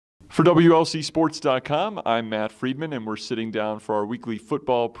For WLCSports.com, I'm Matt Friedman, and we're sitting down for our weekly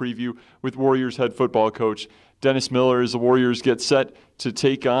football preview with Warriors head football coach Dennis Miller as the Warriors get set to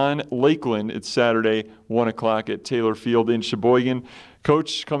take on Lakeland. It's Saturday, 1 o'clock at Taylor Field in Sheboygan.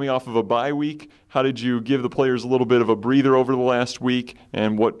 Coach, coming off of a bye week, how did you give the players a little bit of a breather over the last week,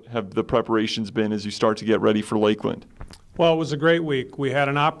 and what have the preparations been as you start to get ready for Lakeland? Well, it was a great week. We had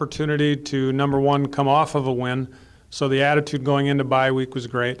an opportunity to, number one, come off of a win, so the attitude going into bye week was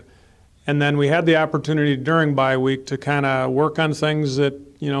great. And then we had the opportunity during bye week to kind of work on things that,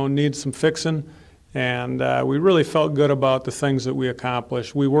 need some fixing. And we really felt good about the things that we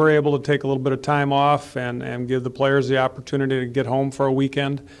accomplished. We were able to take a little bit of time off and give the players the opportunity to get home for a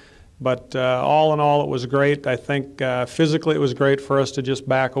weekend. But all in all, it was great. I think physically it was great for us to just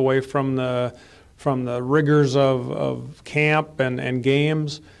back away from the rigors of camp and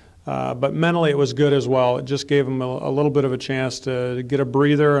games. But mentally it was good as well. It just gave them a little bit of a chance to get a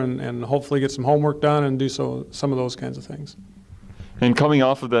breather and hopefully get some homework done and do some of those kinds of things. And coming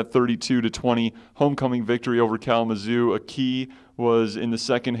off of that 32-20 homecoming victory over Kalamazoo, a key was in the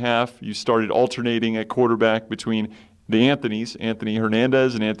second half. You started alternating at quarterback between the Anthonys, Anthony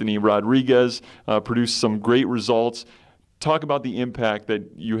Hernandez and Anthony Rodriguez, produced some great results. Talk about the impact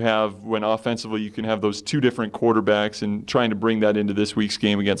that you have when offensively you can have those two different quarterbacks and trying to bring that into this week's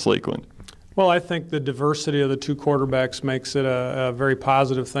game against Lakeland. Well, I think the diversity of the two quarterbacks makes it a very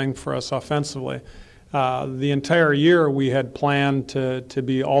positive thing for us offensively. The entire year we had planned to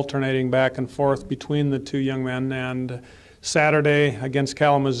be alternating back and forth between the two young men, and Saturday against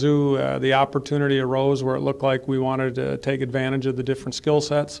Kalamazoo, the opportunity arose where it looked like we wanted to take advantage of the different skill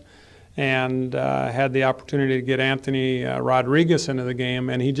sets, and had the opportunity to get Anthony Rodriguez into the game,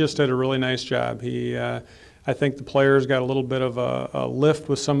 and he just did a really nice job. I think the players got a little bit of a lift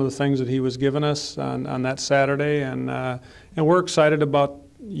with some of the things that he was giving us on that Saturday, and we're excited about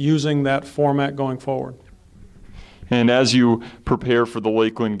using that format going forward. And as you prepare for the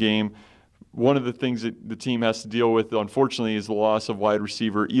Lakeland game, one of the things that the team has to deal with, unfortunately, is the loss of wide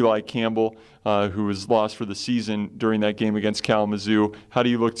receiver Eli Campbell, who was lost for the season during that game against Kalamazoo. How do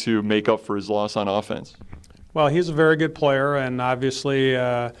you look to make up for his loss on offense? Well, he's a very good player, and obviously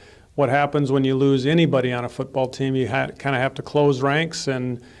what happens when you lose anybody on a football team, you kind of have to close ranks,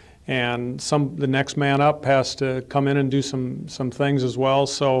 and the next man up has to come in and do some things as well.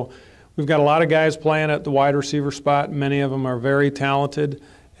 So we've got a lot of guys playing at the wide receiver spot. Many of them are very talented.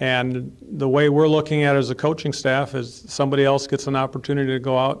 And the way we're looking at it as a coaching staff is somebody else gets an opportunity to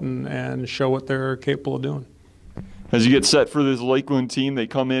go out and show what they're capable of doing. As you get set for this Lakeland team, they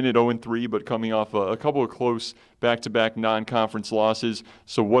come in at 0-3, but coming off a couple of close back-to-back non-conference losses.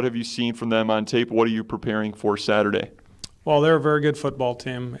 So what have you seen from them on tape? What are you preparing for Saturday? Well, they're a very good football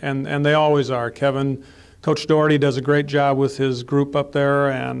team, and they always are. Coach Doherty does a great job with his group up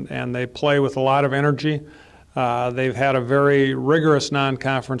there, and they play with a lot of energy. They've had a very rigorous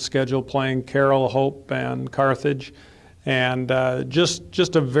non-conference schedule, playing Carroll, Hope, and Carthage, and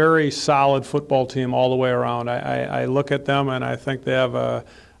just a very solid football team all the way around. I look at them and I think they have a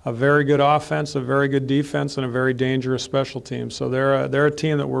very good offense, a very good defense, and a very dangerous special team. So they're a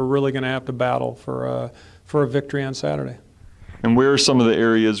team that we're really going to have to battle for a victory on Saturday. And where are some of the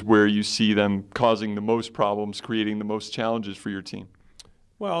areas where you see them causing the most problems, creating the most challenges for your team?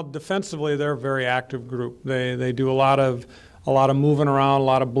 Well, defensively, they're a very active group. They do a lot of moving around, a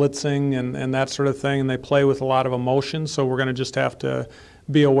lot of blitzing and that sort of thing, and they play with a lot of emotion. So we're going to just have to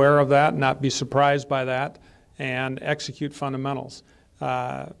be aware of that, not be surprised by that, and execute fundamentals.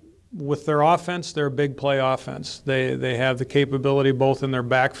 With their offense, they're a big play offense. They have the capability both in their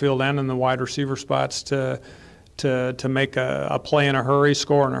backfield and in the wide receiver spots to make a play in a hurry,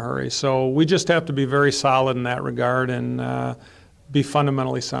 score in a hurry. So we just have to be very solid in that regard and be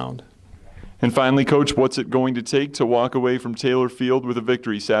fundamentally sound. And finally, Coach, what's it going to take to walk away from Taylor Field with a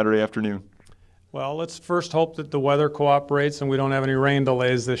victory Saturday afternoon? Well, let's first hope that the weather cooperates and we don't have any rain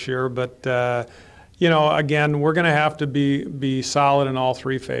delays this year. But, again, we're going to have to be solid in all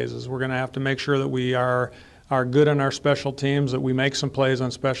three phases. We're going to have to make sure that we are good on our special teams, that we make some plays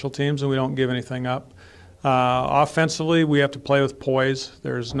on special teams, and we don't give anything up. Offensively, we have to play with poise.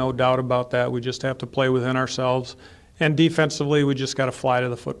 There's no doubt about that. We just have to play within ourselves. And defensively, we just got to fly to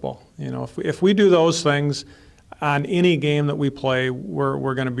the football. If we do those things on any game that we play,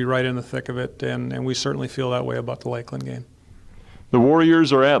 we're going to be right in the thick of it, and we certainly feel that way about the Lakeland game. The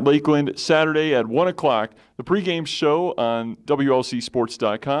Warriors are at Lakeland Saturday at 1 o'clock. The pregame show on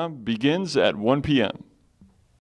WLCSports.com begins at 1 p.m.